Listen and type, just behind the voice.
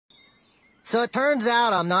So it turns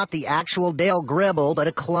out I'm not the actual Dale Gribble, but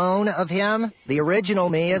a clone of him. The original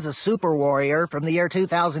me is a super warrior from the year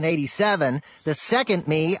 2087. The second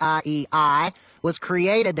me, i.e. I, was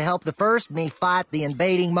created to help the first me fight the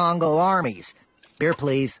invading Mongol armies. Beer,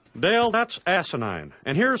 please. Dale, that's asinine.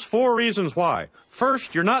 And here's 4 reasons why.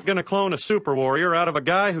 First, you're not going to clone a super warrior out of a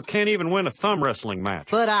guy who can't even win a thumb wrestling match.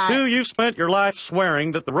 But 2, you've spent your life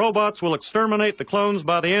swearing that the robots will exterminate the clones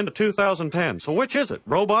by the end of 2010. So which is it,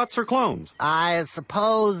 robots or clones? I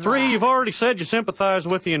suppose... 3, you've already said you sympathize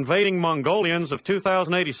with the invading Mongolians of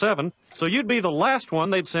 2087, so you'd be the last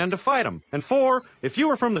one they'd send to fight them. And 4, if you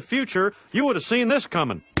were from the future, you would have seen this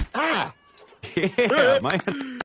coming. Ah! Yeah, man.